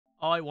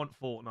I want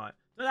Fortnite.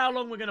 Don't know how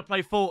long we're going to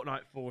play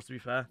Fortnite for, to be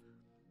fair.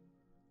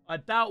 I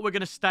doubt we're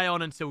going to stay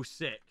on until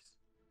 6.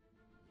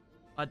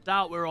 I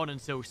doubt we're on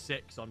until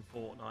 6 on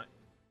Fortnite.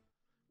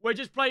 We'll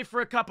just play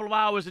for a couple of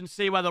hours and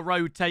see where the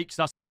road takes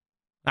us.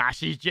 Ah,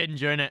 she's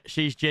ginger, innit?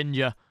 She's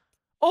ginger.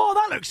 Oh,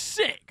 that looks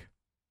sick.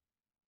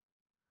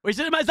 Wait, is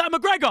that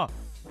McGregor?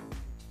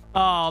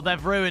 Oh,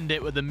 they've ruined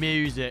it with the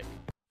music.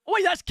 Oh,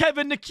 wait, that's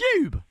Kevin the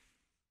Cube.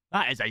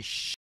 That is a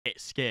shit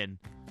skin.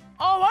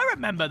 Oh, I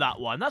remember that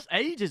one. That's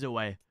ages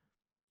away.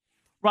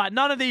 Right,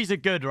 none of these are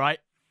good, right?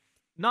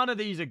 None of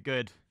these are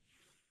good.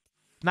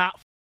 Nah,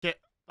 f it.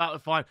 That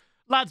was fine.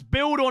 Lads,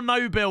 build or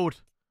no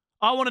build?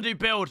 I want to do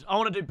build. I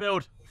want to do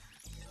build.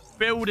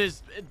 Build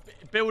is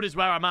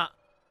where I'm at.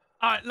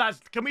 All right, lads,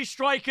 can we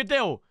strike a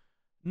deal?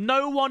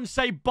 No one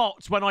say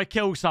bots when I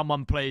kill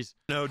someone, please.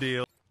 No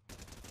deal.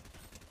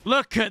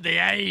 Look at the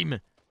aim.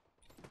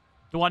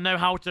 Do I know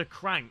how to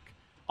crank?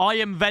 I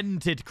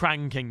invented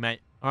cranking, mate.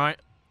 All right?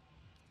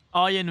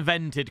 I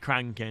invented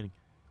cranking.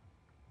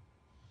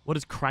 What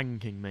does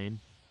cranking mean?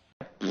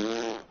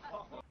 I'm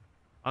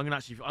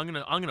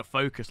gonna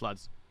focus,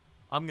 lads.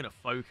 I'm gonna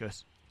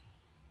focus.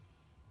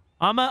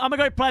 I'm gonna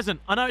go pleasant.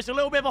 I know it's a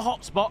little bit of a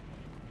hot spot.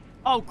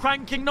 Oh,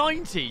 cranking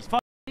 90s.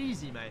 Fucking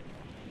easy, mate.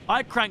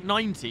 I cranked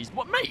 90s.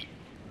 What, mate?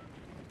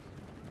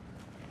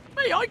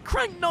 Mate, I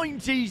cranked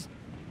 90s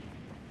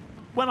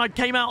when I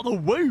came out of the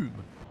womb.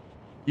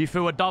 You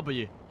feel a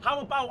W. How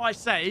about I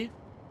say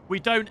we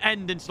don't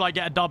end until I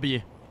get a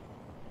W?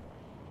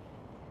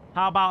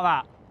 How about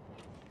that?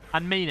 I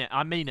mean it.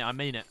 I mean it. I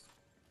mean it.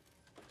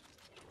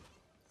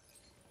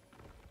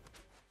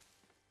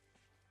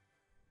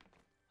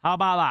 How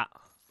about that?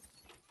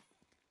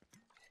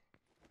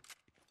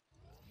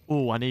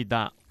 Oh, I need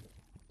that.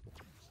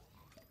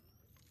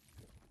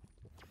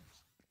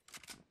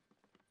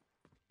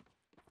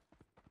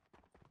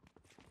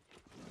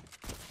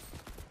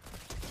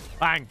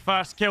 Bang.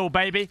 First kill,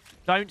 baby.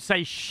 Don't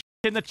say shit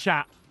in the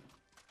chat.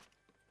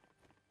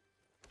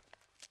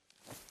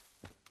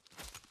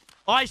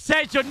 I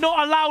said you're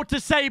not allowed to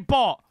say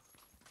bot.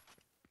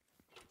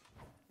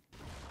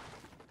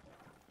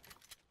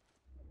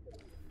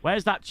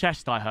 Where's that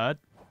chest I heard?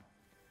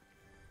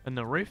 In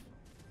the roof?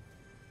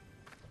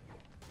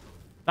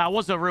 That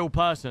was a real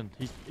person.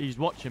 He's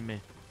watching me.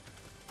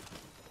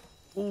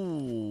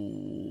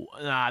 Ooh.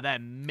 Nah, they're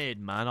mid,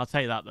 man. I'll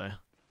tell you that, though.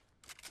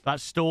 That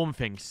storm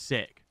thing's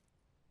sick.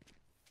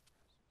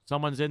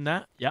 Someone's in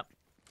there? Yep.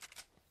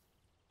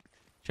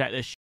 Check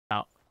this shit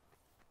out.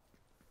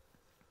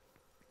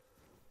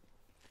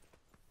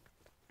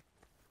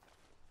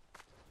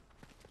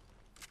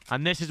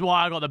 And this is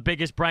why I got the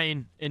biggest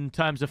brain in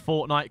terms of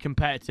Fortnite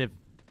competitive.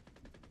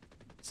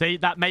 See,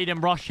 that made him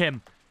rush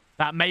him.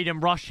 That made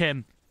him rush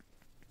him.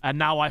 And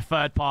now I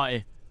third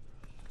party.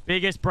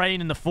 Biggest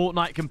brain in the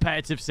Fortnite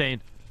competitive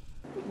scene.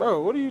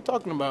 Bro, what are you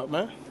talking about,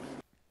 man?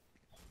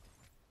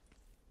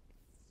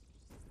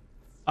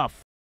 Oh,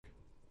 f.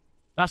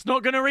 That's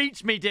not going to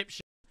reach me,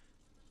 dipshit.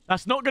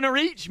 That's not going to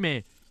reach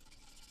me.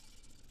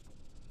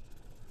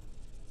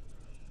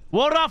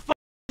 What I f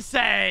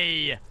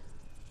say?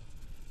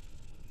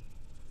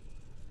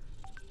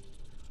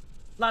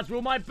 Lads,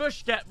 will my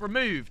bush get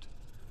removed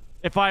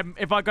if I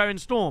go in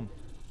storm?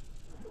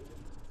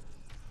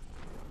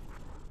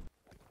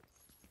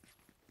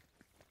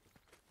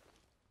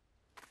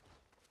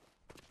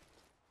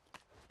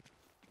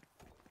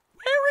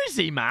 Where is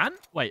he, man?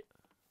 Wait.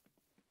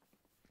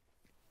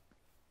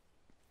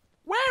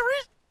 Where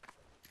is...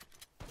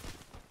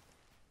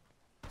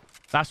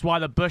 That's why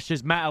the bush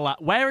is metal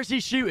at... Where is he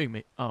shooting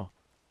me? Oh.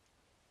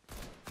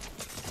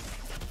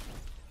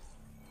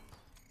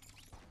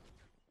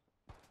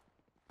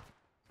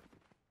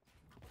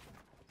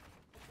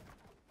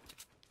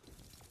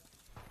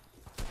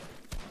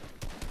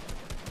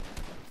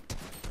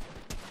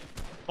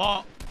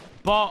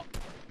 Bot.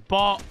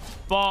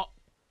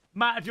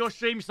 Matt, if you're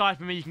stream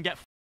sniping me, you can get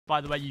by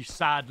the way, you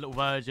sad little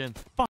virgin.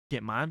 Fuck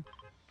it, man.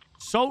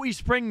 Salty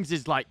Springs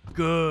is, like,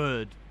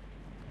 good.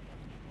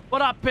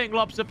 What up, Pink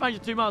Lobster? Thank you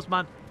 2 months,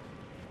 man.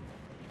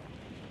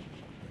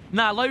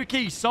 Nah,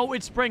 low-key,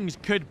 Salted Springs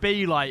could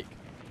be, like,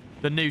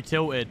 the new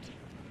Tilted.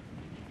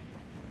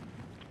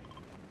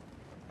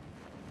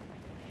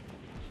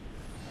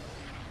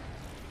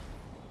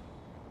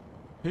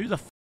 Who the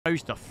f***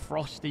 goes to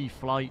Frosty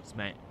Flights,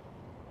 mate?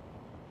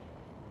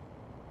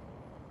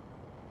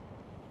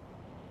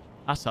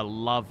 That's a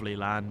lovely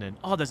landing.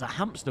 Oh, there's a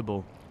hamster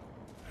ball.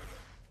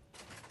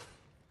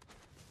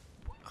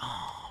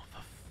 Oh, for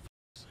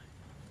fuck's sake.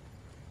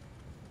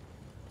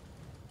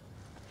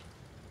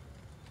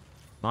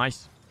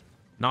 Nice.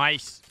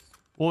 Nice.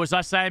 What was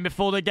I saying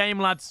before the game,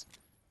 lads?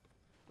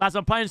 Lads,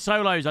 I'm playing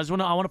solos. I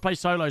want to play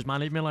solos, man.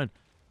 Leave me alone.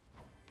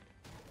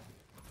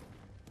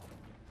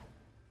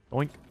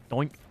 Doink.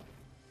 Doink.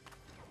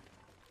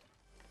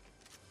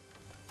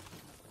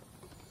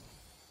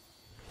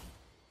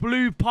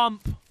 Blue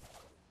pump.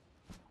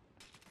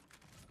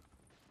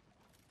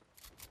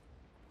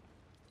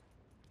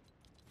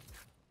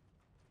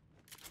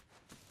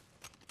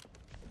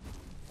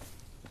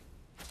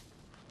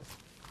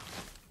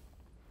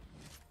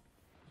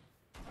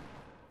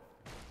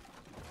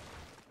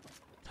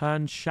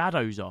 Turn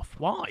shadows off.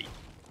 Why?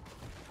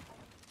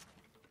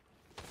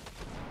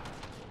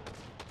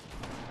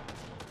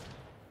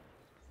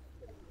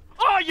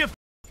 Oh, you...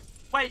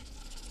 Wait.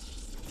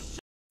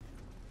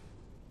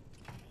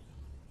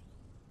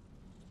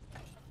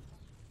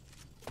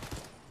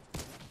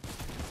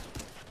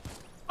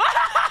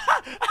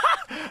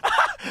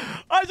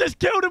 I just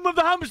killed him with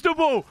the hamster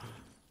ball.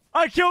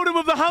 I killed him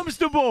with the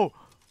hamster ball.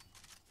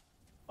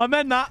 I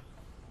meant that.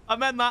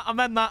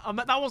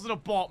 That wasn't a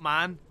bot,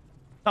 man.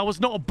 That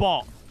was not a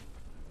bot.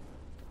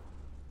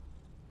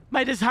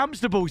 Mate, this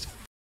hamster ball's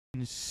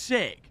f***ing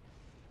sick.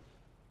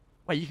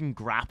 Wait, you can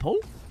grapple?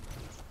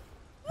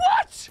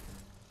 What?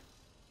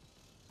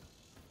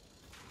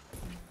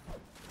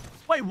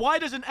 Wait, why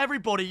doesn't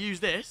everybody use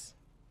this?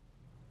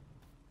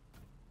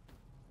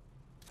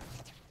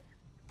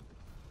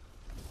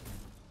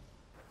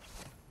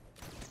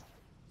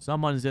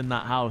 Someone's in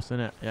that house,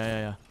 innit?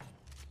 Yeah.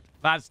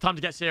 Lads, time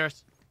to get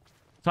serious.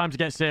 Time to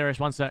get serious.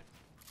 One sec.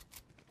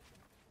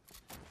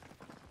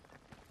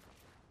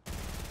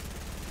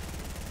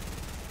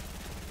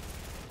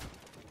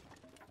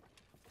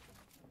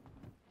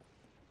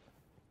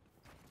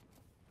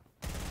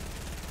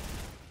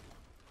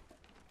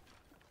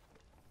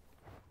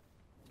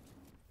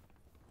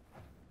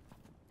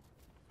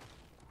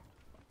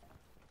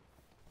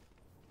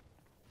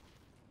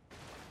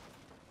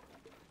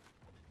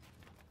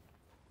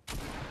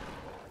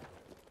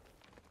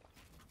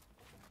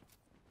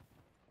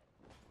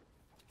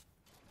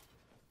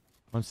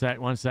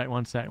 One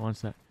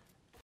sec.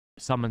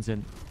 Someone's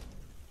in.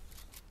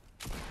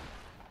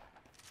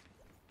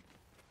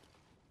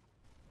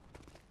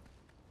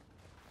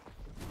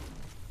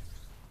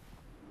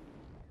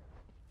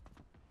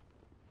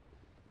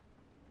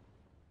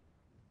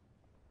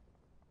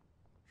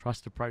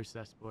 Trust the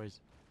process, boys.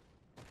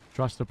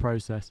 Trust the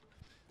process.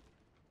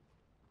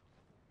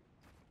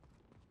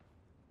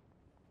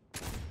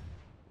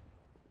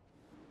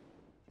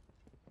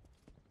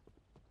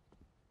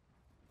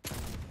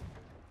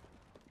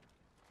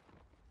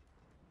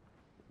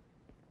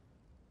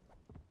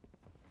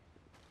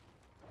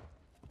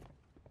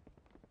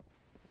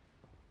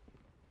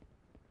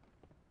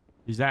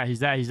 He's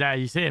there.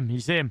 You see him.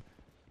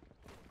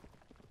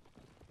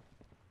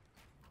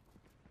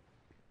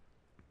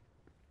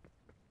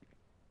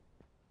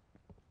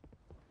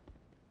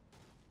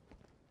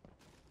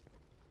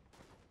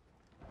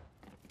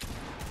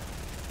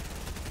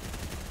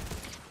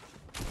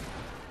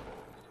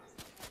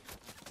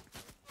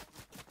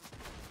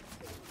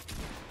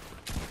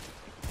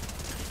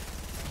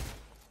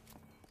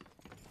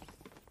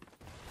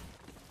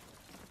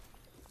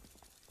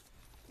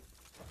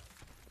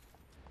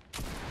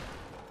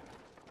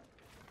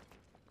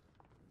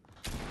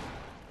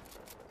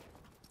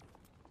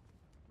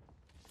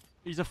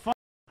 He's a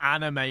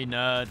anime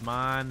nerd,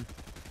 man.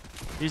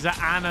 He's an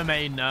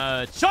anime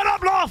nerd. Shut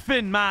up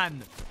laughing,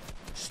 man!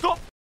 Stop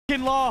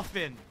fucking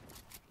laughing.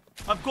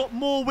 I've got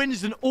more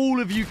wins than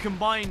all of you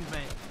combined,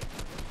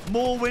 mate.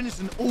 More wins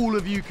than all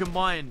of you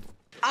combined.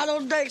 I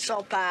don't think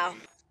so, pal.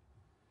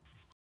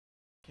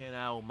 Fucking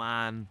hell,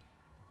 man.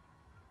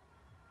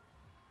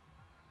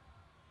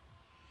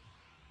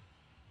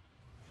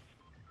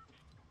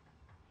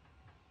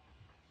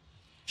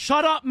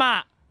 Shut up,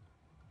 Matt.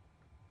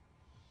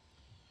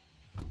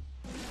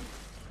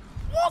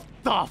 What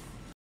the f...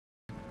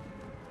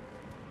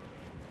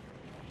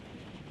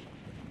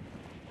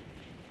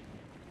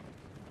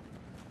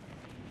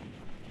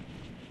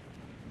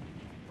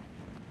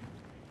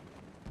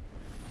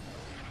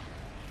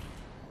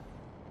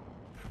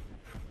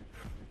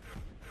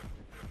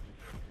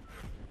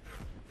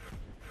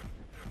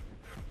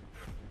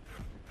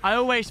 I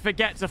always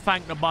forget to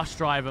thank the bus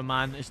driver,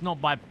 man. It's not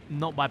by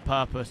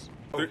purpose.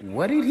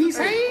 What did he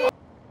say?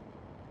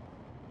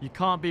 You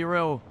can't be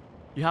real.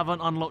 You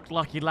haven't unlocked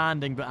Lucky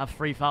Landing, but have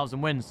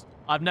 3,000 wins.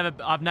 I've never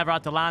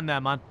had to land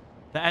there, man.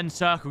 The end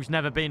circle's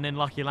never been in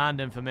Lucky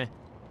Landing for me.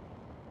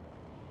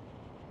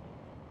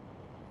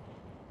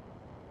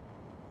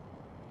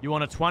 You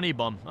want a 20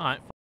 bomb? All right.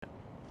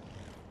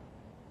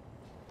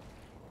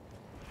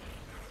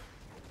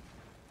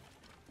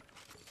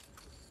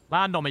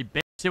 Land on me,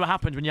 bitch. See what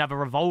happens when you have a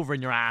revolver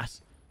in your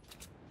ass.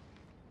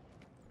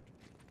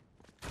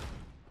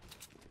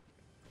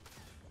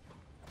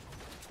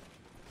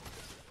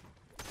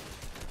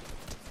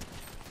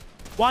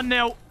 One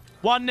nil.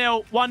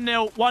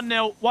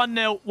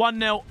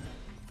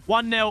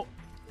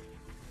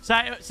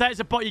 Say it's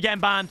a bot, you're getting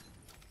banned.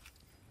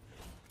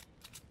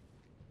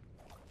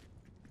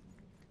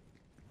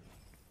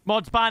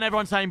 Mods ban,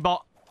 everyone saying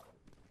bot.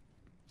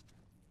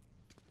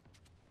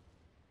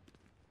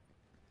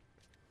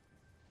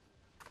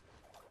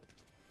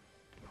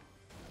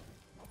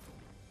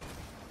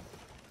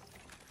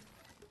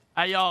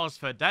 ARs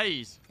for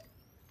days.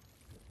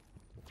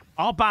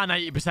 I'll ban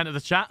 80% of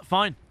the chat.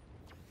 Fine.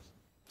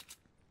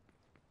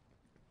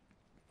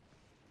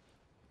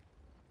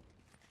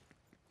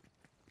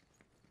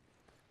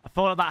 I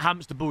feel like that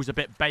hamster ball's a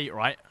bit bait,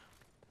 right?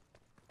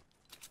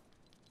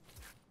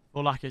 I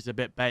feel like it's a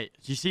bit bait.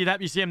 Do you see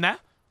that? You see him there?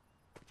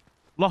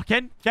 Lock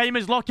in.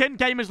 Gamers lock in.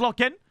 Gamers lock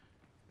in.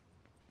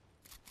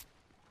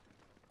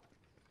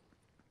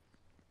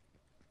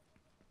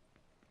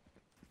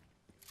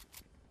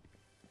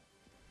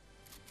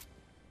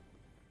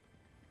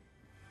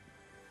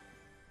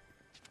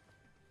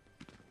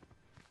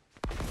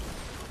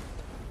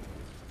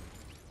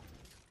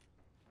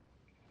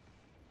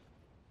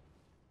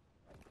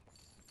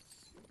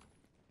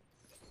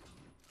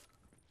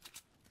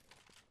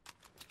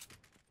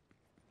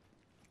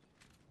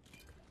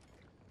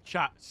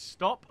 Chat,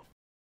 stop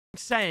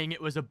saying it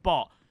was a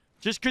bot.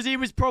 Just because he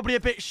was probably a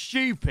bit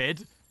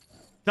stupid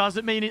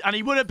doesn't mean it... And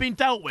he would have been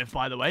dealt with,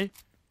 by the way.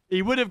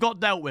 He would have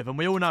got dealt with, and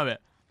we all know it.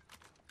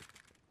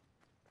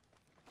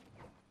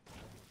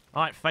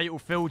 Alright, Fatal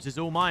Fields is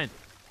all mine.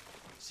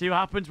 See what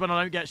happens when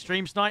I don't get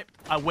stream sniped?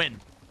 I win.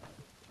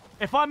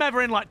 If I'm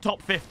ever in, like,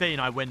 top 15,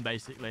 I win,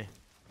 basically.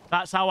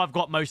 That's how I've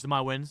got most of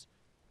my wins.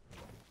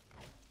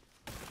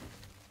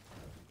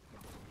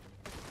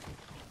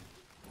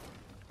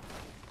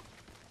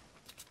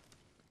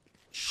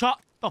 Shut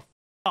the f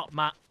up,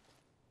 Matt.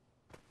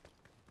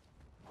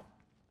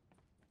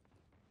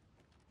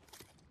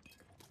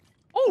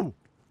 Oh!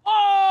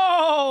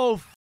 Oh!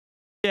 F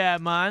yeah,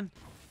 man.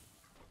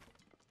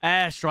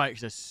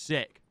 Airstrikes are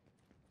sick.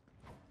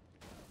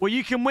 Well,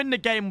 you can win the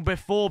game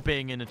before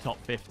being in the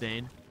top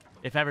 15.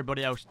 If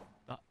everybody else...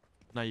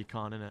 no, you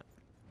can't, innit?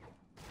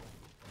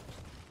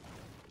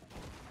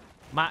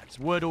 Max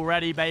Wood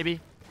already,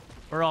 baby.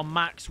 We're on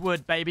Max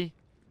Wood, baby.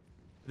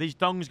 These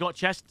dongs got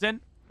chests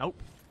in?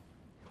 Nope.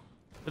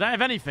 Do they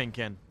have anything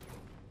in?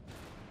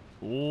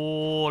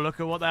 Oh, look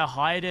at what they're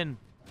hiding.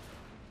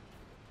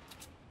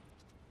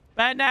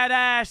 Bend that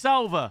ass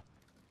over.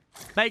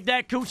 Make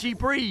that coochie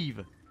breathe.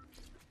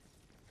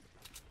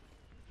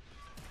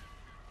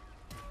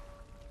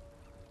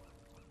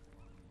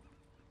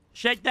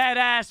 Shake that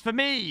ass for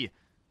me.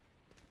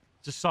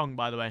 It's a song,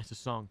 by the way. It's a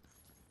song.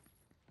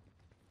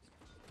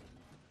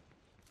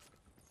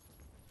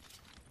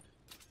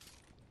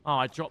 Oh,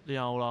 I dropped the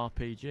old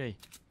RPG.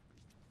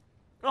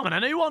 Come on,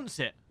 and who wants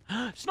it?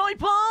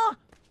 Sniper!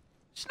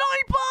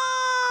 Sniper!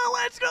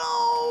 Let's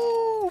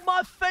go!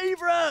 My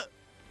favorite!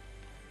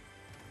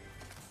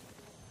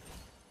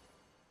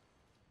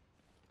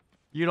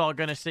 You lot are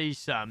going to see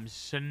some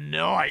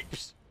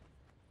snipes.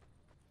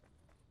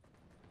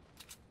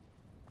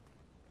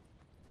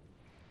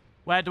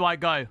 Where do I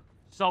go?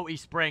 Salty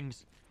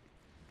Springs.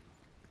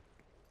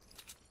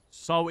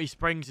 Salty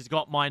Springs has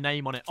got my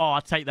name on it. Oh,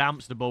 I'll take the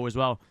hamster ball as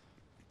well.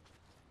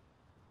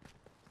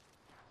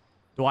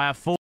 Do I have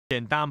 4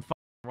 in? Damn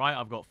right,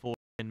 I've got 4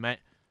 in, mate.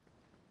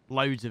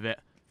 Loads of it.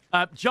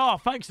 Jar,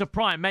 thanks for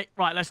Prime, mate.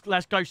 Right,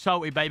 let's go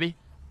salty, baby.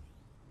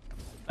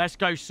 Let's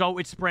go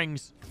Salted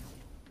Springs.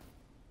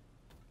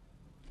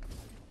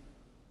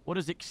 What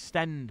does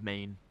extend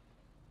mean?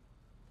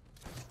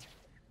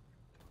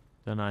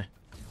 Don't know.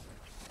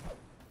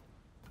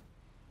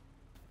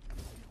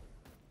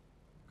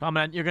 Come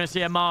on, you're going to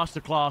see a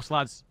masterclass,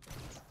 lads.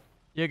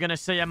 You're going to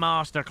see a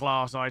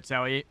masterclass, I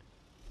tell you.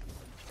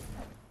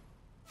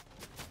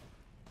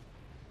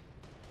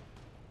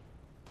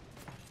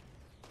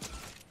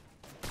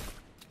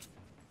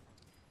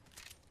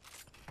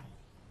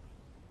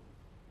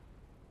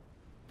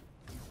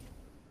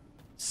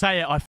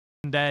 Say it, I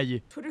f***ing dare you.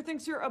 Twitter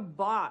thinks you're a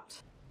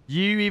bot.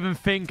 You even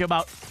think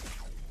about...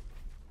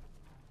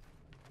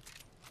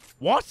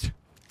 What?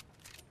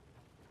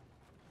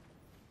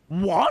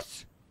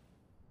 What?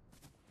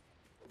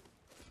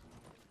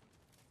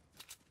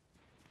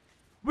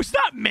 Was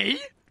that me?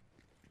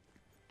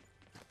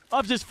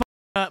 I've just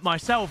f***ing hurt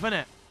myself,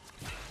 innit?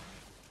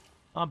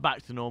 I'm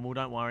back to normal,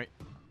 don't worry.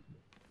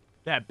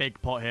 Yeah, big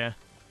pot here.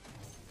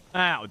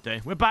 That'll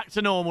do. We're back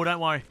to normal, don't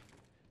worry.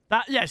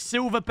 That, yeah,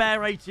 Silver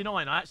Bear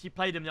 89. I actually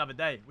played him the other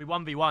day. We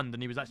 1v1'd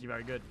and he was actually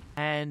very good.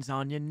 Hands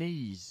on your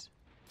knees.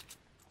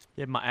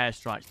 Give my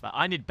airstrikes back.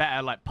 I need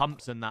better, like,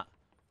 pumps than that.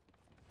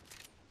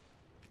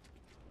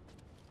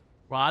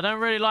 Right, I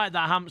don't really like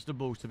that hamster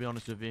balls, to be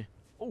honest with you.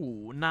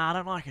 Oh, nah, I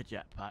don't like a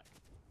jetpack.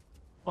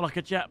 Well, like,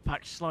 a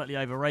jetpack's slightly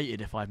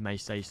overrated, if I may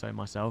say so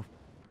myself.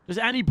 Does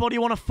anybody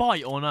want to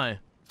fight or no?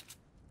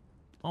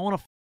 I want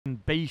to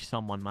f***ing beef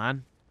someone,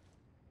 man.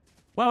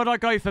 Where would I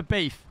go for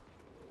beef?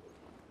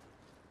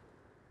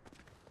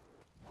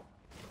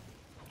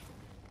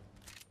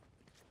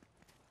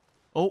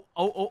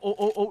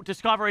 Oh,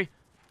 discovery.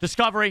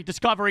 Discovery.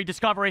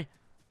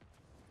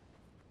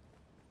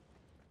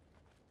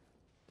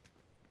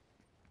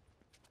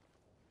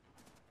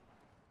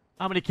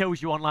 How many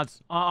kills you want,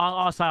 lads?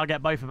 I'll say I'll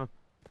get both of them.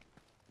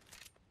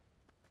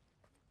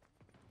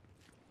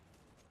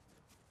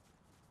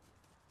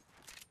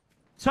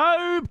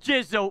 Tobe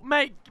Jizzle.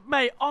 Mate,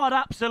 I'd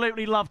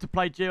absolutely love to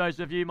play duos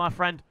with you, my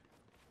friend.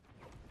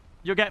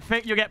 You'll get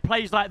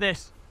plays like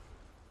this.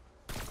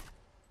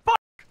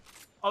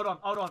 Hold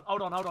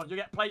on. You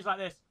get plays like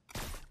this.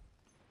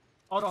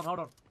 Hold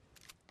on.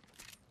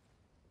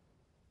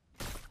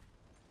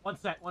 One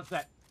sec.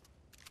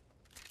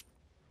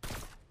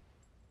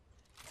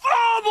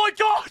 Oh my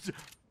god!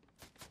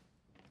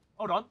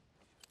 Hold on.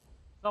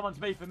 Someone's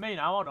beefing me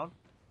now, hold on.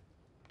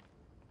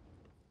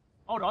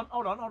 Hold on,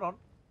 hold on, hold on.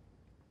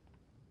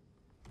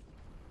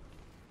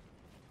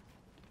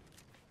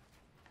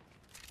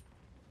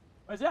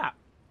 Where's he at?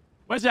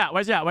 Where's he at?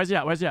 Where's he at? Where's he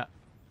at? Where's he at?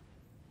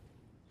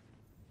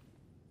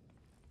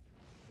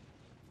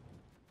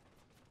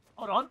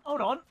 Hold on, hold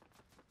on. Are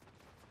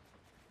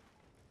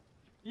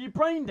you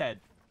brain dead?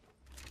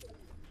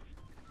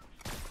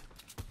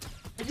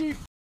 Are you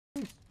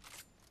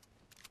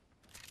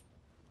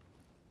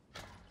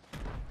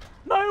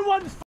No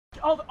one's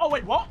oh,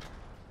 wait, what?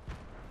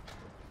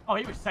 Oh,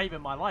 he was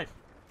saving my life.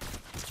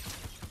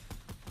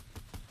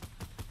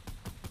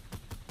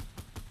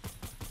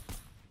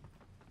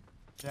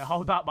 Yeah,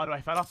 hold that, by the way,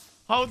 fella.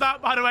 Hold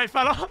that, by the way,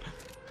 fella.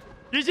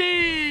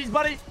 GG's,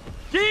 buddy.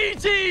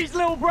 GG's,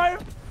 little bro.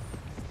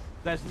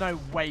 There's no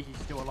way he's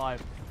still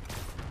alive.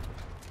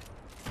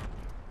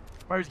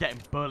 Bro's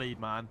getting bullied,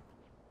 man.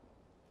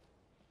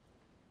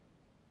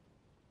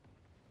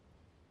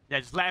 Yeah,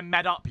 just let him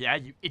med up, yeah,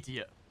 you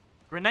idiot.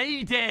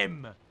 Grenade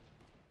him!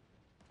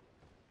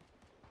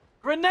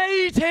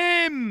 Grenade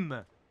him!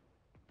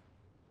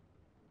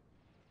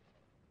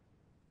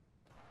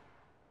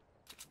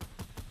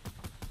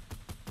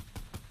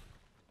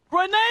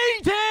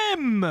 Grenade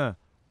him! Not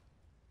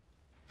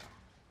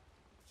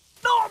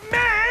me!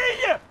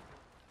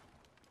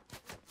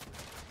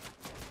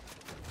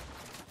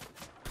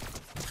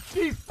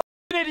 You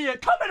f***ing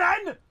idiot!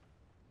 Coming in!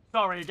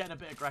 Sorry, you're getting a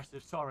bit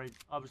aggressive. Sorry,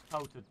 I was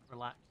told to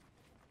relax.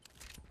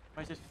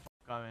 Where's this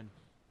f*** going?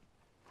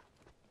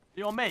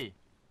 You on me?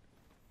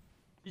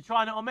 You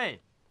trying it on me?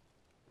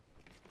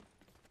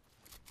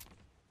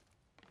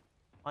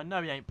 I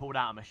know he ain't pulled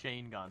out a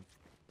machine gun.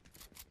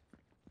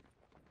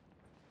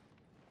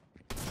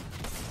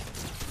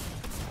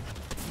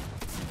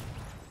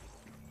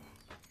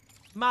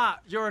 Matt,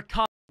 you're a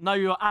cunt. No,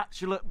 you're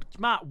actually...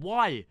 Matt,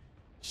 why?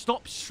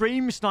 Stop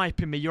stream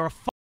sniping me. You're a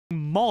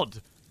fucking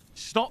mod.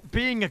 Stop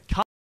being a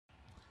cunt.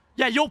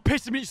 Yeah, you're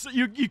pissing me.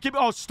 You keep...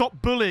 Oh,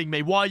 stop bullying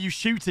me. Why are you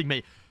shooting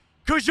me?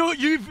 Because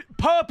you've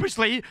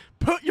purposely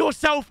put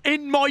yourself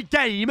in my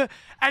game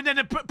and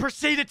then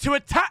proceeded to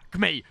attack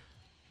me.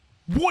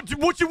 What do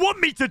you want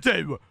me to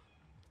do?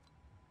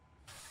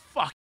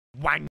 Fuck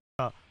wanker.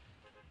 Oh,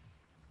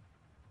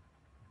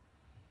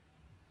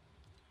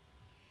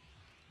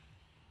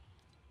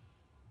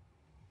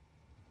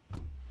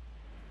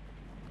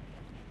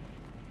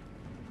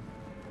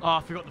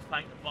 I forgot to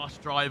thank the bus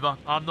driver.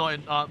 I'm not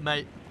in...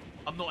 mate,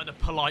 I'm not in a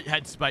polite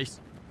headspace.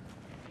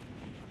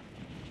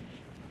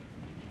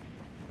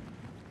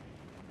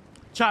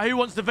 Chat, who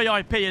wants the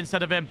VIP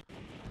instead of him?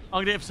 I'm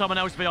going to give someone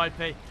else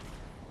VIP.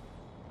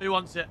 Who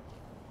wants it?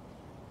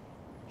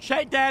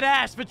 Shake that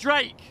ass for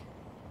Drake.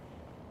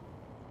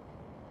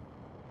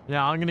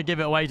 Yeah, I'm going to give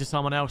it away to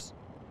someone else.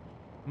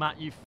 Matt,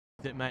 you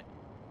f***ed it, mate.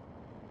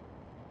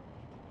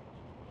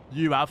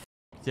 You have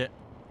f***ed it.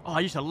 Oh, I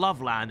used to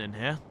love landing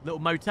here. Little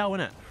motel,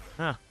 innit?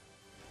 Huh.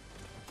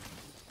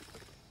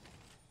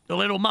 The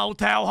little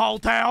motel,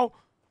 hotel.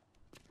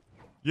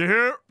 You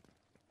hear?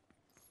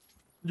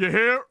 You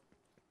hear?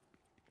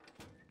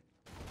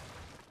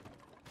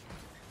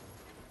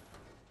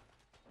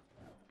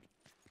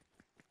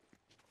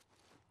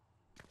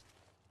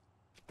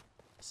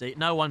 See,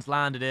 no one's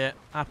landed it.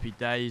 Happy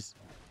days.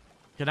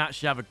 Can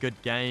actually have a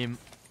good game.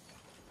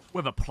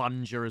 With a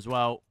plunger as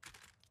well.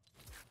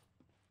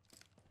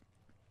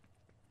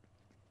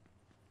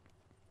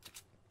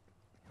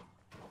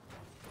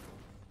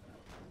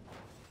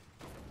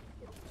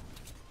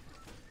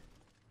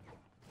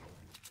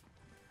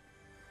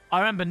 I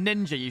remember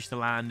Ninja used to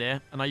land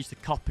here, and I used to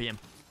copy him.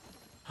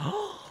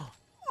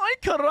 Ay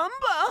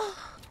caramba!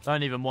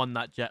 Don't even want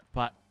that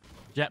jetpack.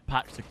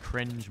 Jetpacks are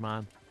cringe,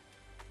 man.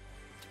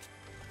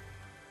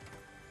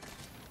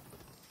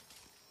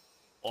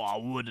 Oh, I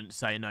wouldn't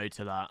say no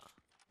to that.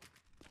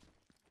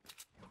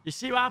 You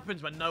see what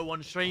happens when no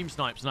one stream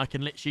snipes and I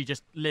can literally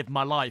just live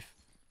my life?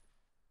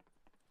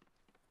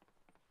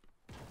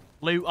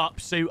 Loot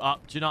up, suit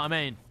up. Do you know what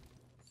I mean?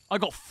 I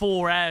got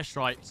 4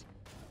 airstrikes.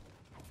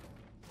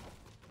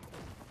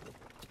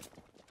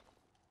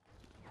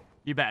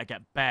 You better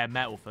get bare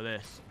metal for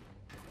this.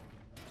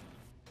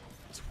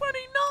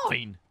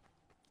 29!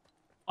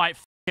 Alright,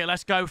 f it.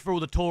 Let's go for all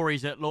the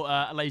Tories at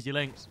Lazy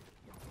Links.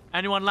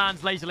 Anyone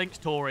lands Lazy Links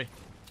Tory?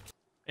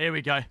 Here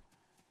we go.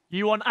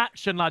 You want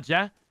action, lads,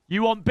 yeah?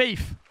 You want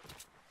beef?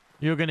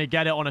 You're going to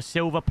get it on a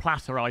silver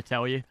platter, I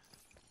tell you.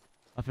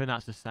 I think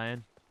that's the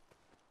saying.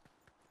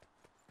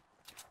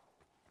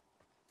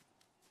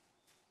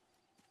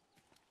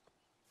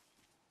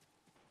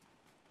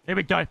 Here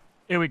we go.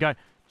 Here we go.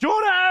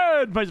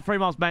 Jordan! Plays 3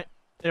 miles, mate.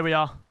 Here we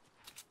are.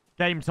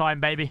 Game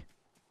time, baby.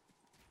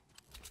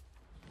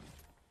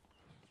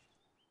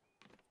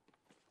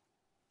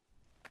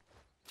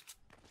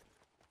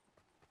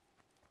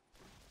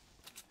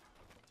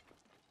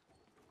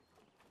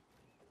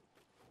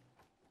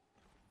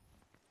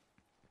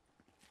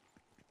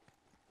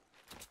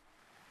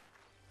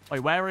 Wait,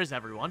 where is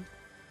everyone?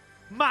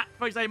 Matt,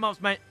 plays 8 miles,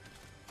 mate.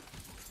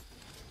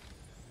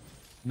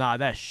 Nah,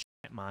 they're shit,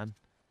 man.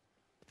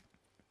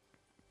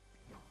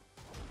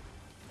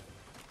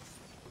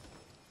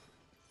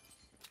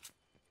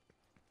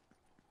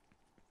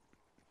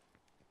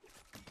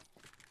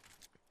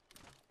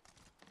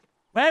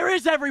 Where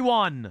is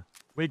everyone?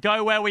 We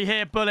go where we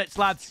hear bullets,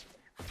 lads.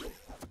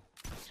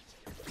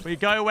 We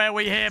go where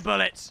we hear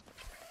bullets.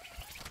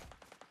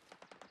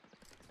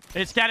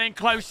 It's getting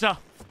closer.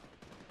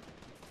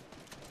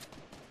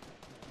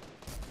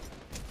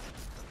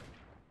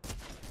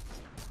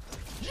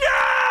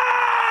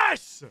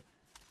 Yes!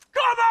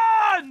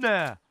 Come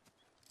on!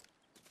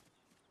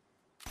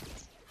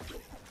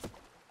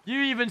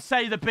 You even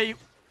say the beat.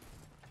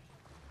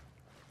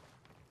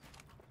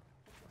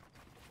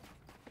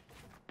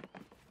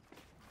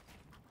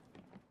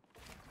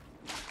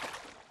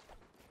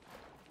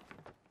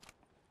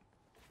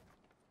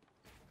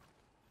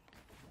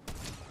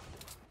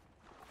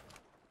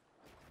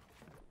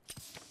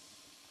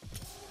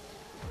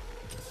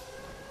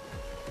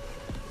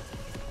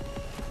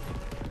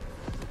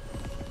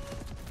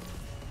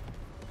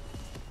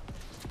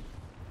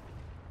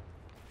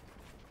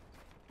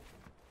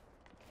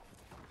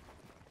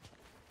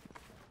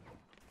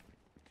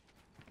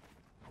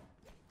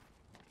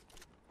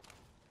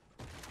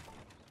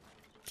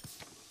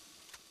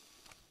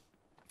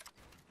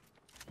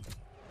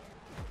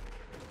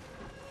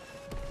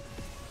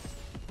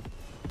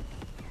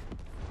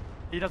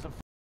 He doesn't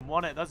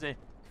want it, does he?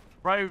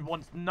 Bro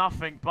wants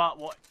nothing but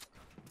what...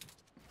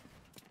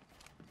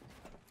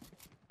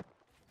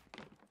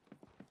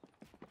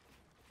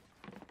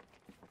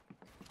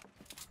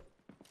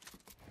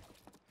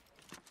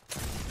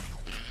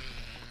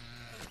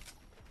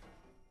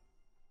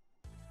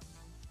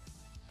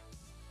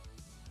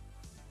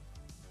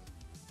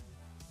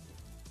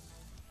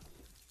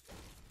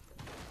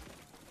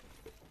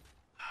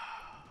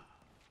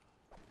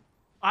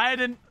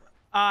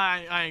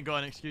 I ain't got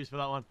an excuse for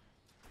that one.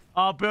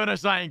 I'll be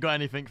honest, I ain't got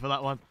anything for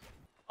that one.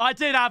 I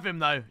did have him,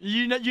 though.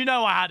 You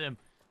know I had him.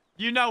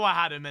 You know I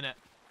had him in it.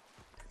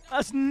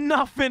 That's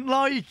nothing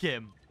like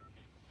him.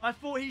 I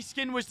thought his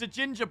skin was the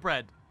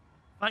gingerbread.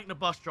 Thank the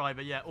bus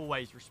driver. Yeah,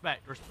 always.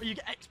 Respect. You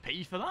get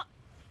XP for that?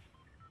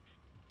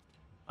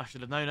 I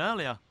should have known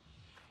earlier.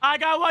 I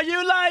got what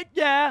you like,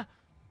 yeah.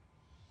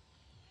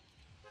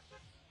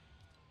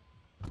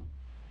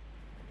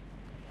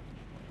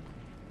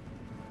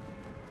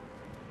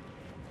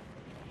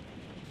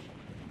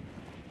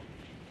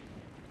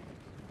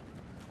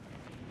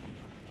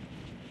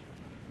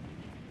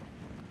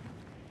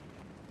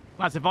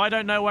 Lads, if I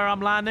don't know where I'm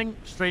landing,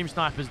 stream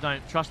snipers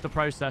don't. Trust the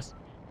process.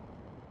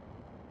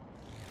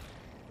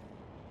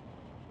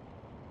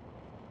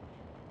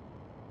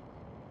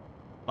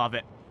 Love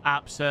it.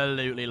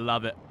 Absolutely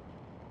love it.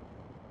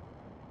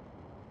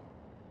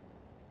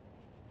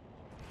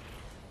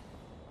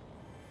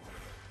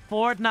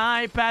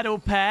 Fortnite Battle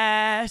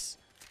Pass.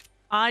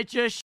 I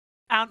just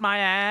out my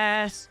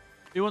ass.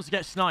 Who wants to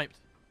get sniped?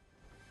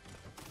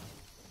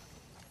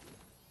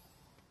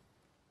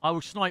 I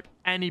will snipe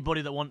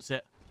anybody that wants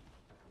it.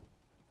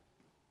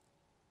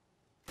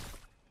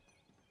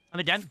 And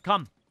again,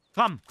 come.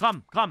 Come.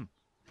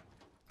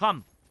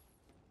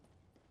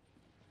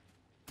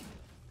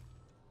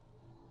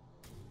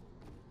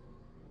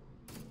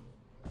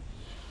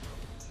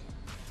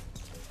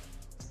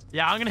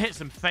 Yeah, I'm going to hit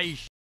some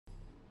phase.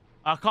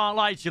 I can't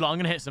lie to you, I'm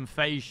going to hit some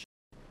phase.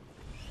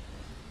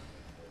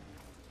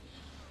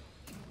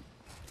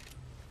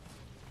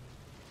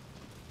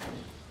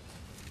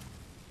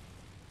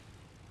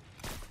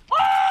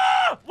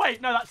 Ah!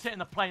 Wait, no, that's hitting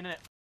the plane, innit?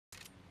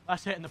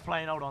 That's hitting the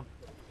plane, hold on.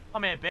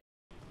 Come here, bitch.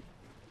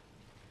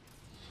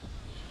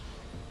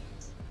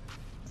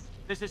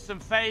 This is some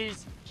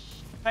phase.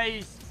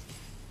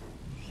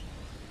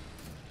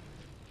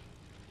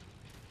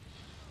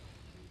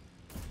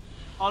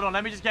 Hold on,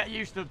 let me just get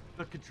used to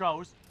the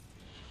controls.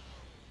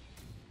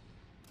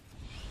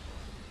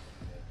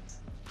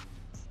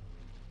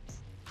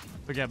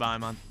 Forget about it,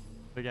 man.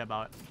 Forget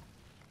about it.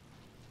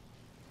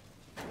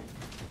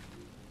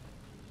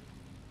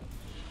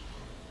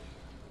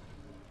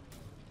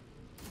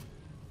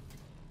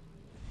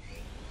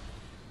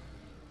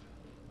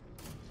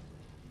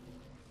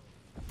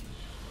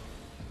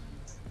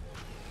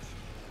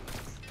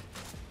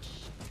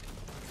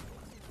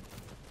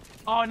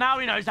 Oh, now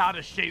he knows how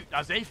to shoot,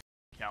 does he?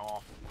 Go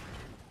off.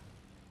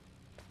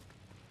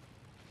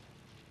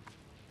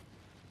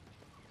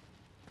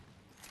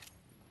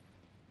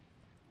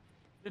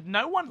 Did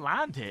no one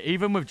land here,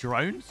 even with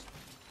drones?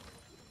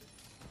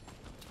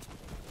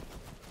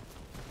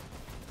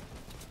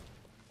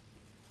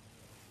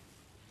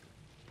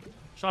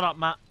 Shut up,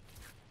 Matt.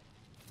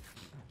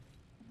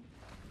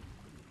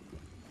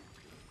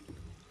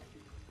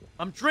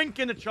 I'm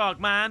drinking the chug,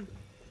 man.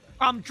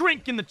 I'm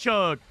drinking the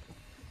chug.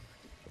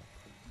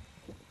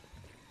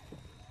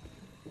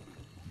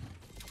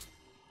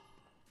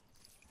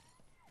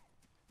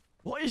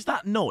 What is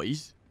that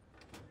noise?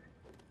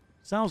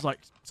 Sounds like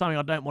something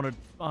I don't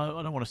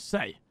want to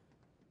say.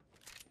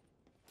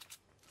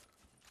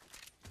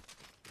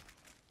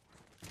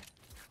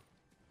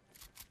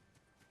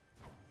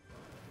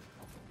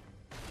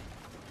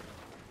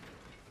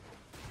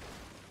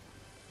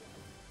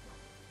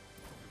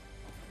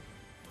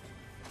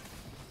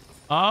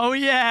 Oh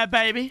yeah,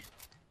 baby.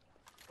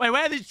 Wait,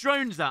 where are these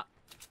drones at?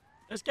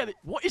 Let's get it.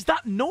 What is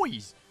that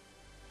noise?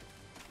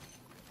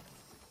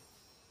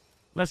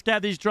 Let's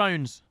get these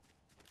drones.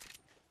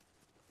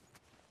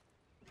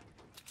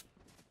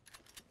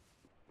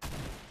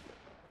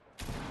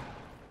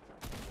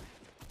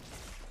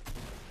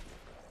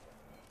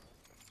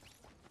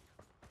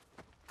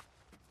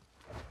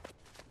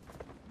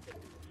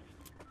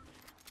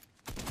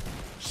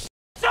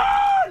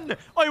 Son!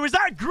 Oh, was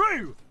that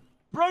Gru?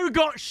 Bro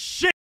got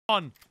shit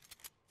on.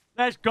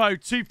 Let's go.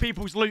 2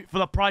 people's loot for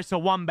the price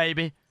of 1,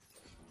 baby.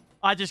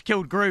 I just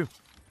killed Gru.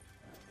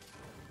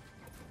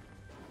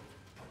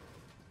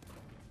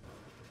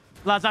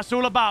 Lads, that's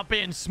all about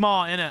being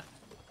smart, innit?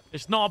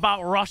 It's not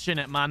about rushing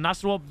it, man.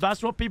 That's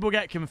what people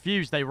get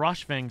confused. They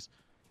rush things.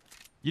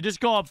 You just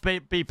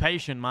gotta be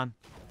patient, man.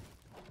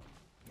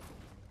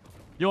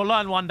 You'll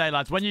learn one day,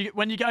 lads. When you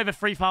get over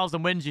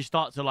 3,000 wins, you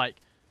start to, like,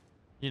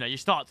 you know, you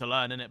start to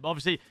learn, innit? But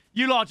obviously,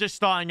 you lot are just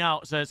starting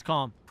out, so it's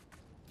calm.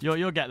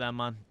 You'll get there,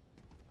 man.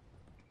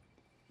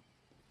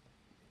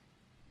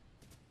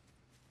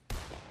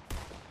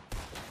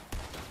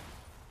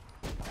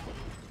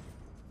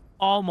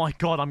 Oh my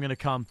god, I'm gonna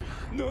come.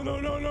 No.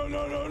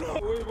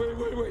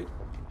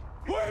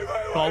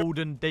 Wait.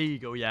 Golden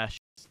Deagle, yeah.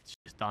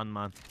 Shit's done,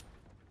 man.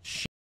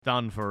 Shit's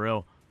done for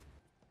real.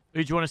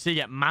 Who do you want to see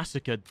get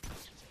massacred?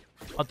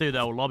 I'll do the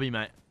whole lobby,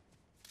 mate.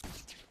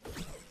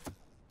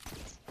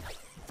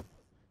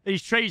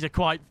 These trees are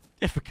quite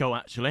difficult,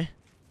 actually.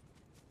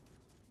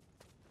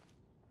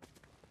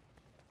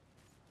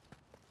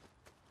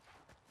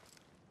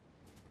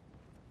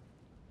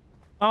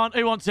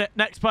 Who wants it?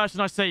 Next person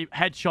I see.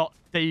 Headshot.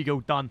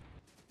 Deagle. Done.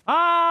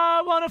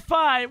 I want to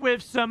fight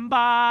with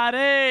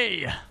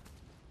somebody.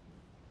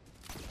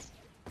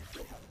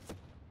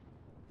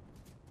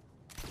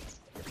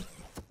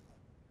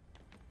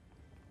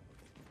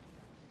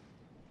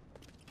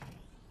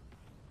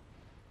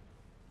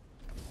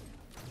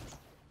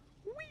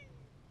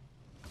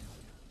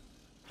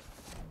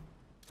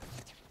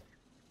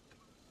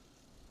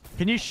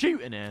 Can you shoot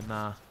in here?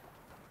 Nah.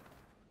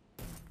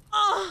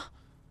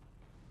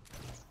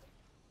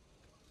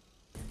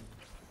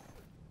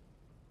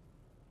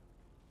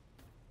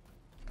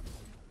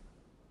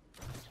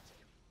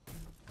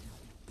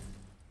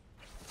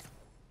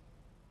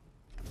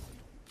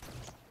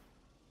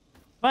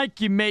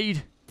 Thank you,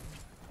 Mead.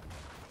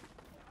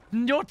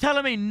 You're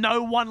telling me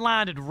no one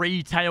landed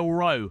retail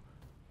row?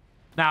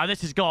 Now,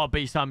 this has got to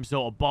be some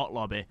sort of bot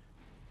lobby.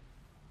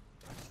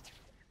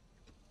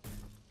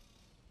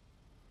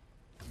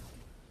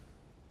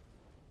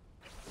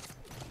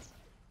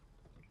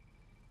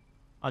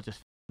 I'll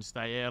just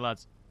stay here,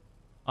 lads.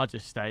 I'll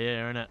just stay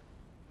here, innit?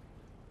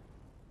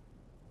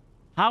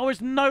 How has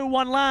no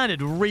one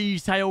landed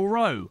retail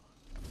row?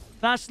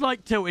 That's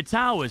like Tilted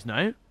Towers,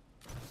 no?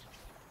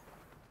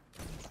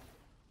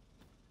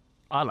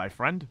 Hello,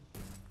 friend.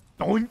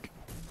 Doink.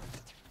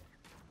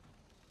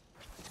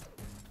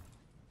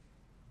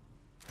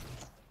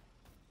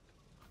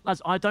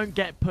 Lads, I don't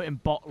get put in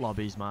bot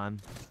lobbies,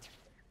 man.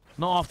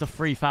 Not after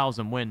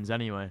 3,000 wins,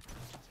 anyway.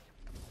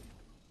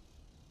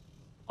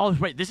 Oh,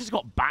 wait, this has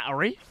got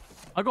battery?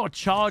 I got to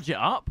charge it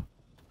up?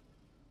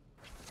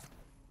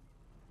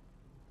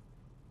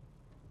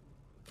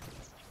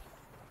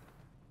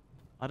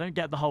 I don't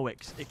get the whole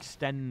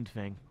extend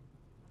thing.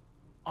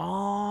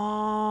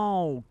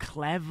 Oh,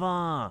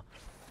 clever.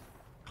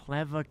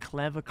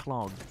 Clever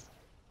clog.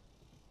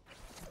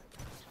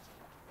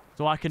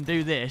 So I can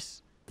do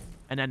this,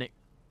 and then it...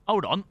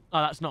 Hold on.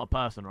 Oh, that's not a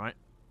person, right?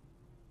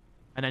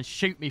 And then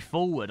shoot me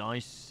forward. I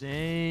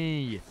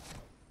see.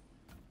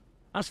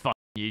 That's fucking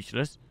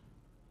useless.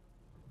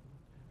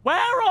 Where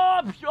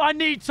are... I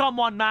need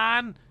someone,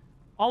 man.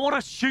 I want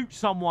to shoot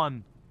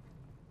someone.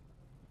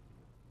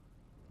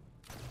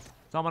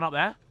 Someone up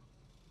there?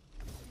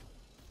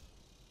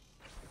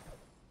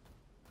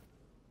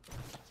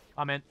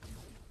 I'm in.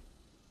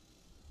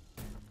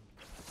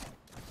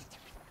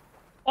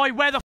 Oi,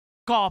 where the f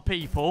are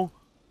people?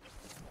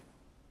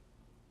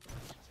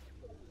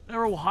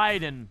 They're all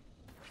hiding.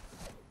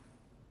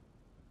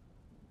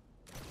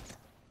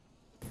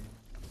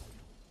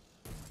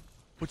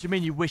 What do you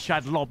mean you wish you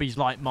had lobbies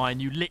like mine?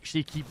 You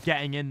literally keep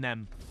getting in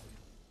them.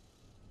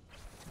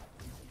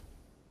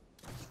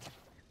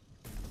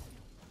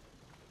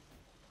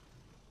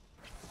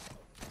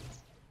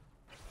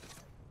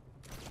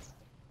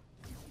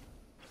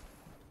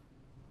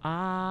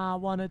 I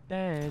wanna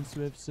dance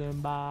with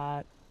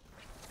somebody.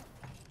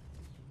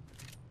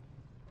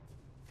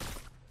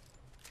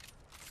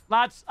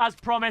 Lads, as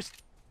promised,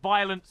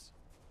 violence.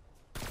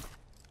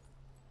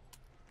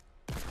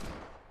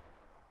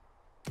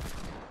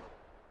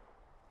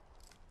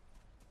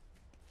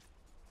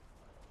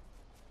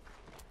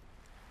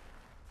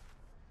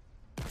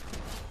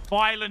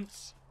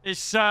 Violence is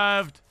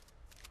served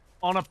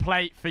on a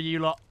plate for you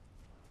lot.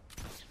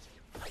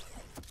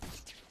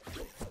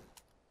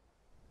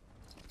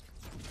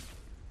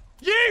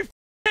 You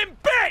f***ing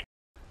bitch!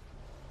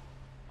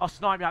 I'll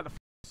snipe you out the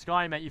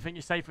sky, mate. You think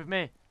you're safe with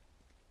me?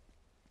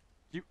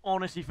 Do you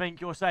honestly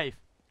think you're safe?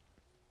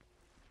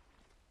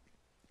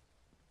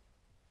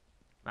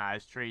 Nah,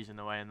 there's trees in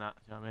the way in that.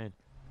 Do you know what I mean?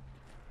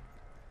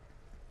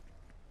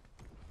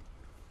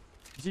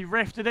 Is he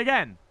rifted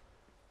again?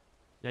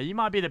 Yeah, you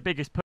might be the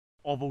biggest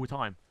of all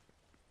time.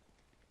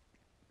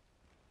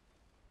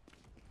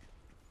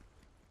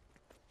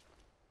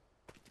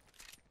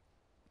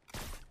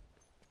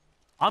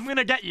 I'm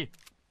gonna get you.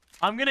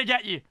 I'm gonna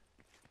get you.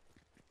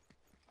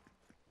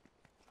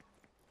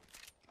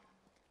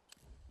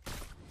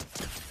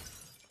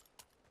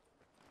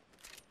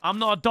 I'm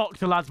not a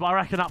doctor, lads, but I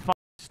reckon that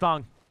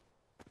stung.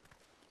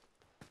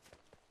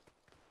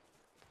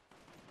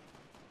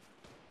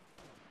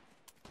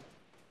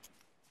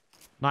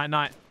 Night,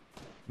 night.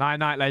 Night,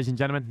 night, ladies and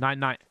gentlemen. Night,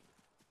 night.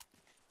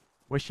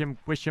 Wish him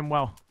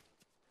well.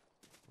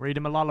 Read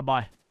him a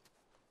lullaby.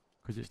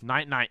 Because it's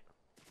night, night.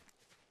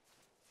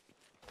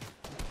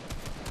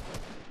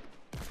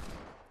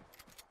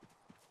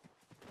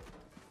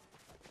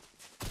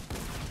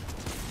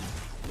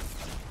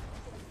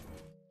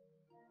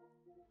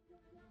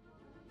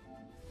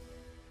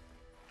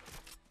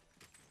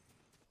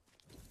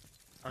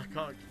 I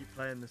can't keep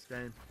playing this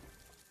game.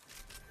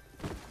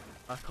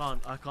 I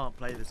can't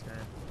play this game.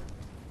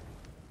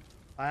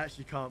 I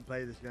actually can't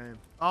play this game.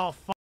 Oh,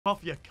 fuck off,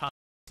 you cunt.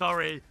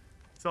 Sorry.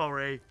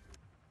 Sorry.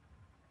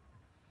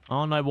 I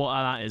don't know what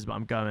that is, but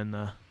I'm going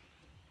there.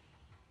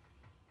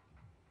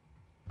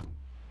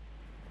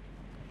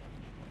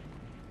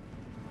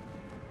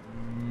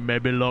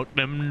 Maybe lock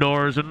them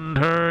doors and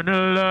turn the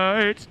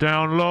lights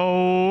down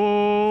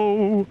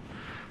low.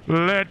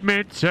 Let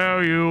me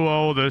tell you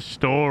all the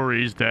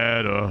stories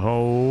that I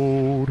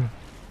hold.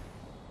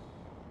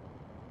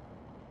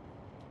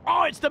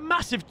 Oh, it's the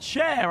massive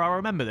chair. I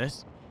remember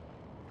this.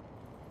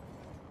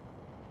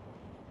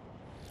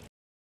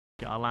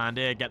 Gotta land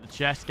here, get the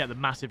chest, get the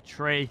massive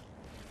tree.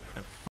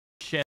 And f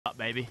shit up,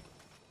 baby.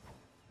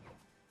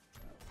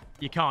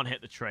 You can't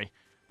hit the tree.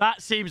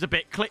 That seems a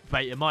bit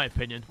clickbait in my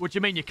opinion. What do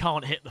you mean you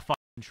can't hit the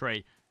fucking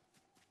tree?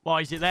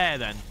 Why is it there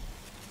then?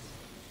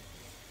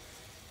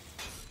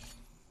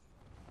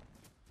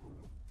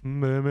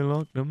 Baby,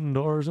 lock them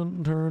doors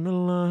and turn the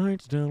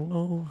lights down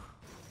low.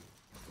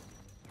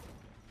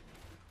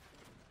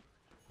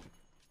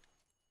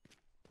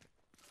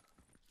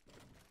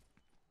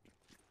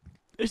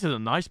 This is a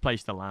nice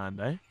place to land,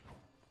 eh?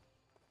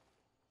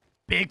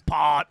 Big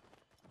pot.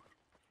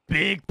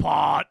 Big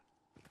pot.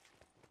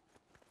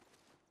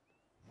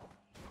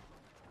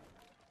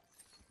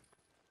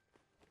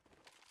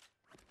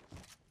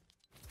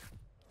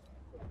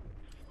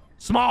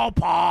 Small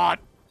pot.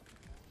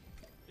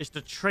 It's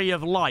the tree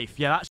of life.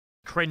 Yeah, that's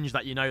cringe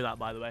that you know that,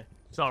 by the way.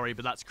 Sorry,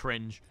 but that's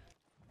cringe.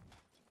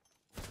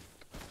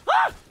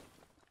 Ah!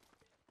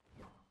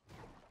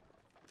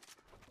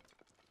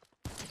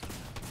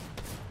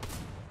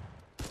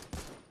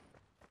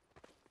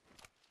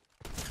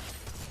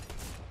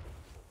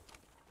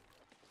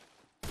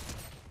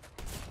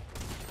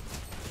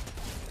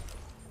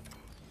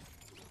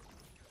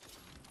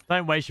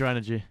 Don't waste your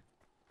energy.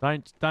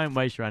 Don't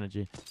waste your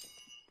energy.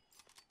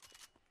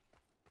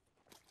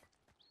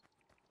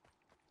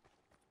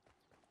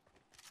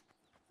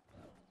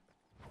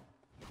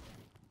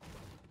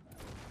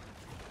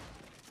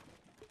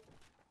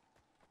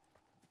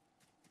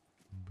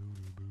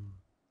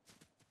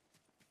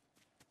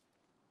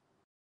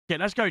 Okay,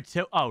 let's go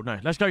till... Oh, no.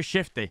 Let's go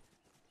shifty.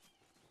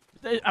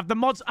 Have the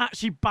mods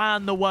actually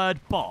banned the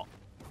word bot?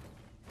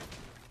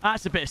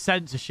 That's a bit of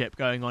censorship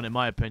going on, in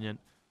my opinion.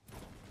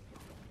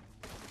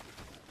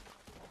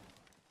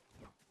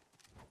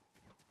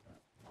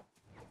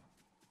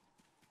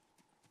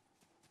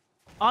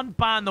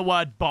 Unban the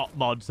word bot,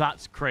 mods.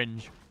 That's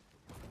cringe.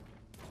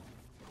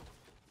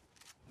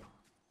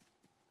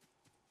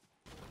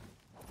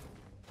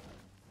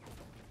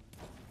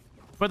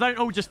 But don't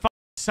all just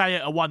say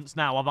it at once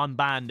now. I've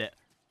unbanned it.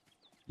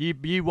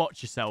 You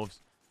watch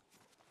yourselves.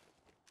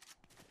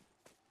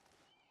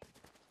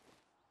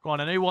 Go on,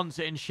 and who wants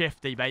it in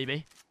shifty,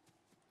 baby?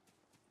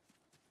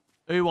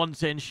 Who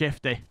wants it in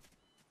shifty?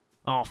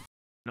 Oh,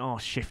 oh,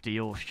 shifty,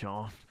 you're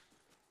sharp.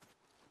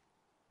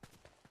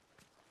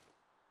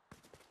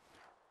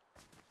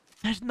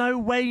 There's no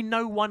way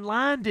no one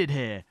landed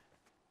here.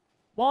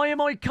 Why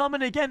am I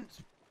coming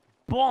against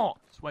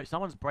bots? Wait,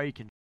 someone's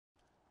breaking.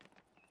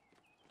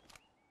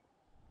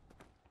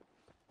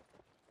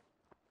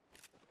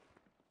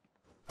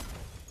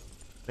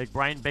 Big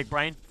brain, big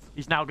brain.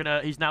 He's now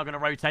gonna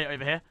rotate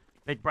over here.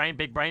 Big brain,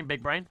 big brain,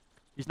 big brain.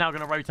 He's now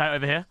gonna rotate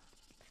over here.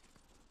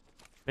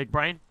 Big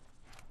brain.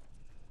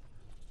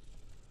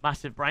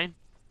 Massive brain.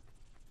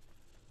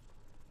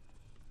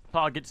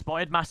 Target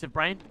spotted. Massive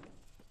brain.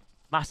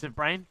 Massive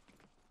brain.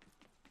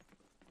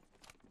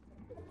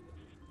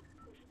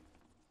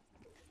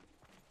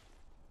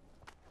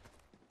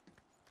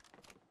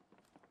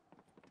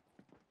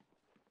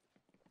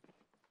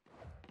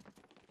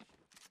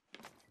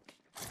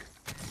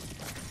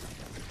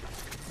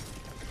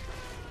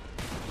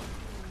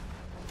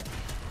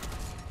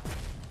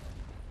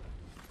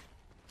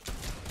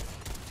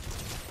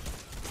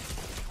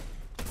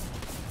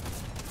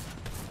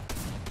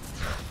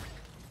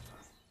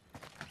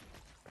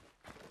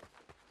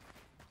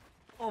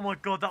 Oh my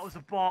god, that was a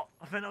bot.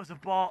 I think that was a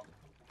bot.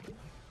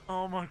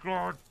 Oh my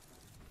god.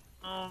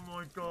 Oh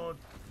my god.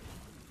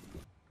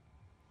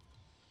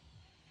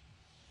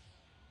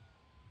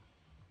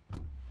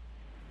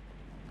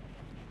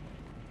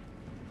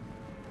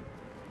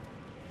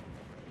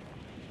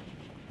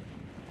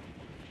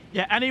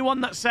 Yeah,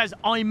 anyone that says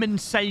I'm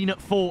insane at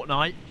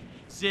Fortnite,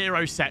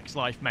 zero sex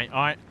life, mate,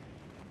 alright?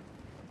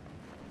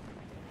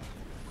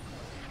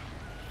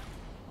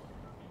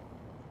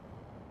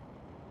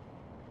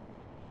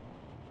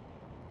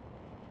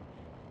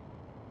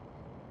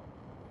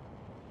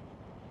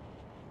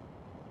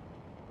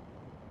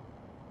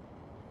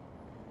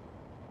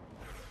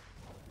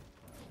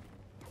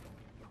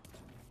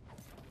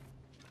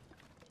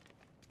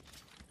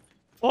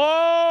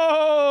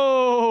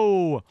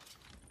 Oh!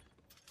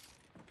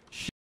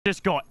 Shit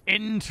just got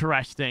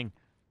interesting.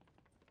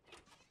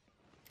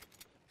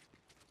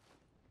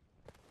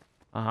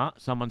 Uh-huh.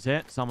 Someone's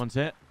here. Someone's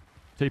here.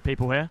 2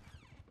 people here.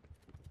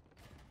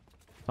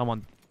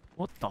 Someone.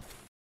 What the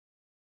f...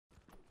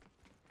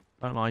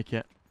 Don't like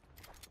it.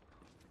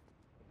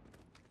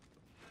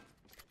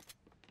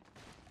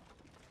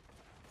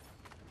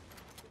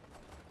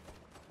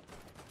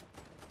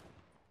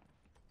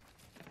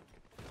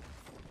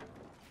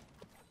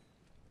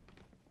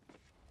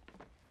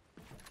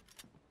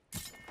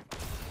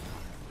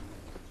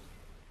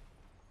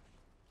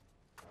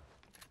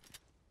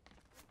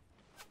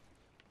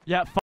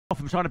 Yeah, f off.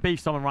 I'm trying to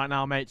beef someone right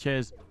now, mate.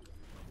 Cheers.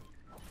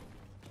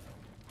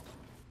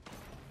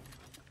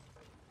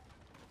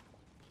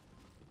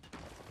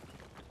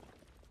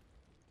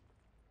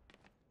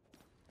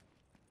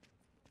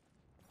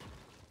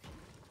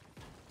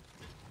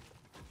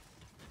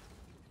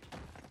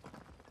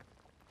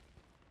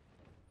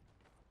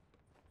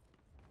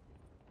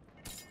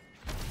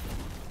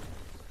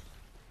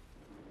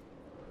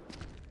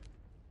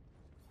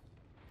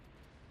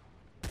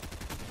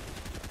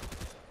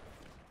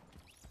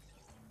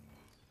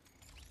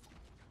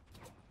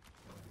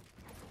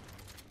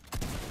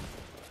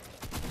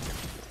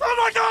 Oh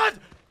my god!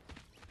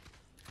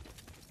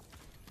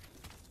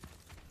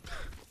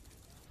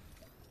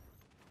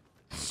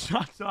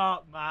 Shut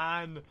up,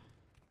 man.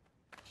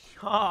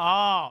 Shut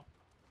up.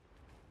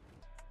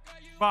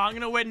 Right, I'm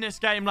going to win this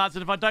game, lads.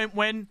 And if I don't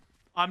win,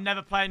 I'm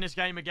never playing this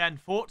game again.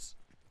 Thoughts?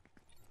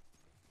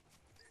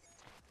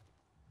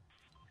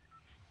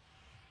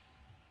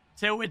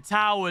 Tilted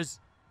towers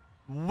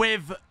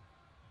with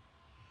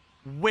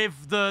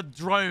the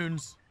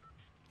drones.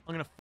 I'm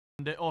going to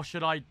f*** it. Or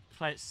should I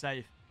play it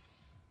safe?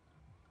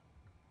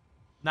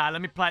 Nah,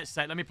 let me play it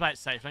safe. Let me play it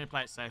safe. Let me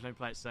play it safe. Let me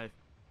play it safe.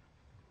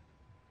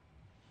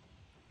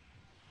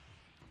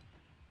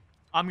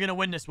 I'm going to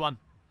win this one.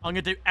 I'm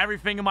going to do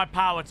everything in my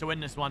power to win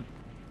this one.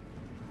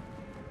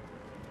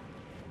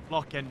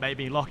 Lock in,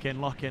 baby. Lock in,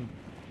 lock in.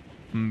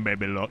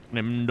 Baby, lock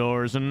them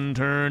doors and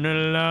turn the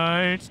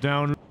lights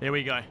down. Here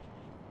we go.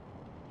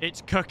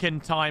 It's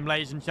cooking time,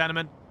 ladies and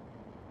gentlemen.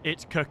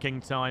 It's cooking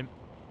time.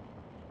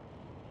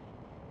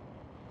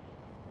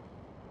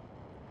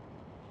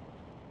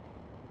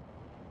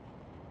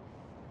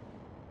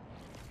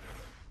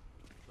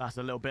 That's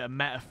a little bit of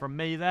meta from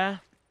me there.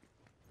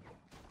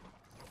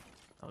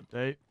 That'll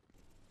do.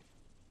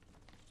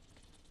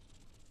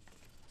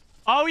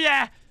 Oh,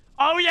 yeah.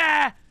 Oh,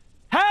 yeah.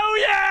 Hell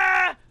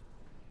yeah.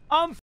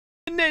 I'm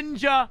f***ing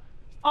ninja.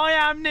 I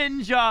am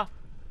ninja.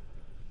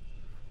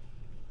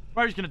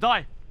 Bro's gonna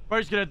die.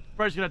 Bro's gonna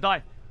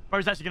die.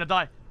 Bro's actually gonna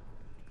die.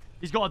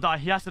 He's gotta die.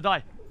 He has to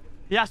die.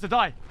 He has to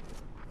die.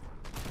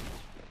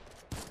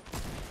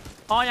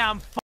 I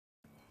am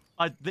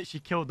I literally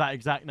killed that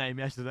exact name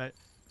yesterday.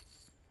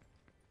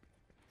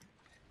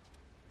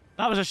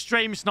 That was a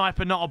stream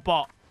sniper, not a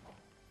bot.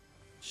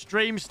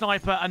 Stream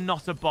sniper and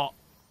not a bot.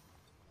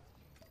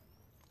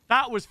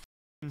 That was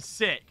f***ing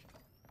sick.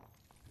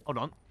 Hold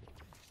on.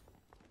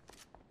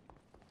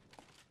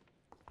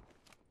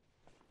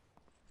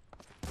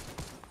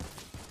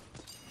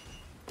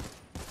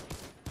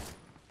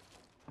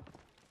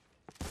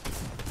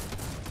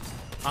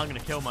 I'm gonna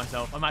kill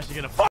myself. I'm actually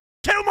gonna f***ing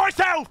kill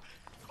myself!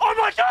 Oh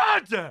my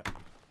god!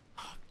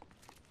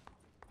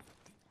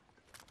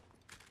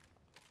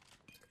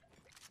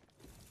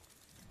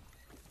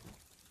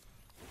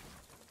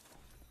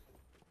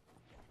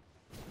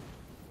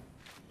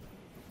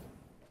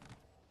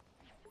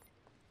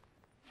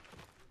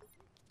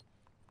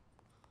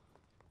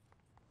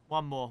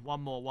 One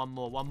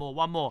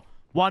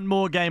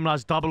more game,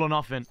 lads. Double or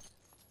nothing.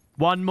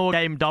 One more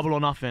game, double or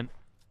nothing.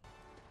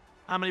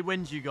 How many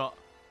wins you got?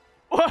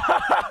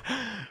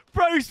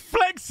 Bro's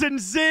flexing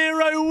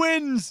 0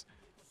 wins.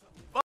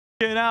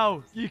 Fucking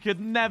hell. You could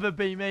never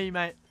be me,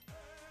 mate.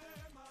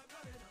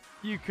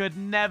 You could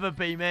never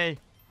be me.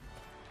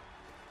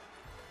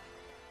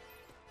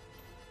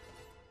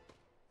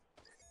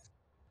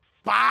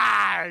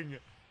 Bang!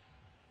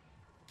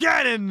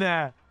 Get in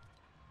there.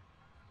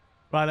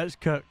 Right, let's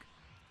cook.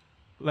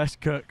 Let's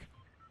cook.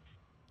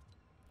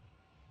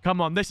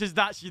 Come on, this is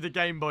actually the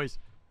game, boys.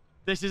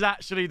 This is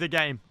actually the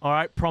game. All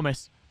right,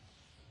 promise.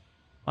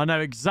 I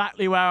know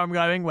exactly where I'm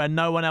going, where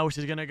no one else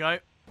is going to go.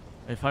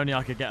 If only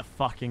I could get a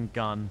fucking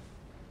gun.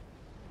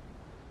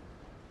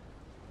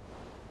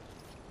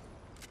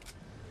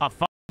 I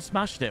fucking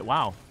smashed it.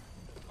 Wow.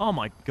 Oh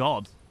my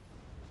god.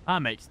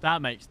 That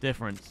makes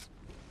difference.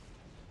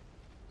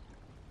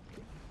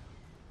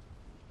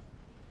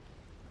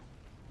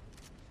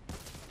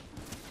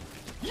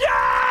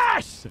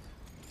 Yes!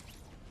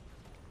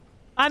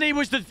 And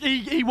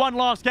he won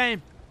last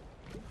game.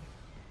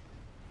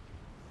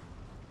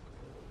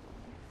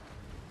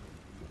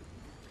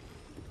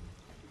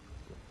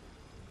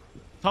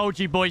 Told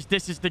you, boys,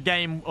 this is the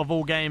game of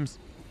all games.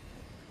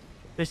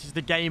 This is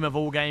the game of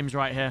all games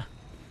right here.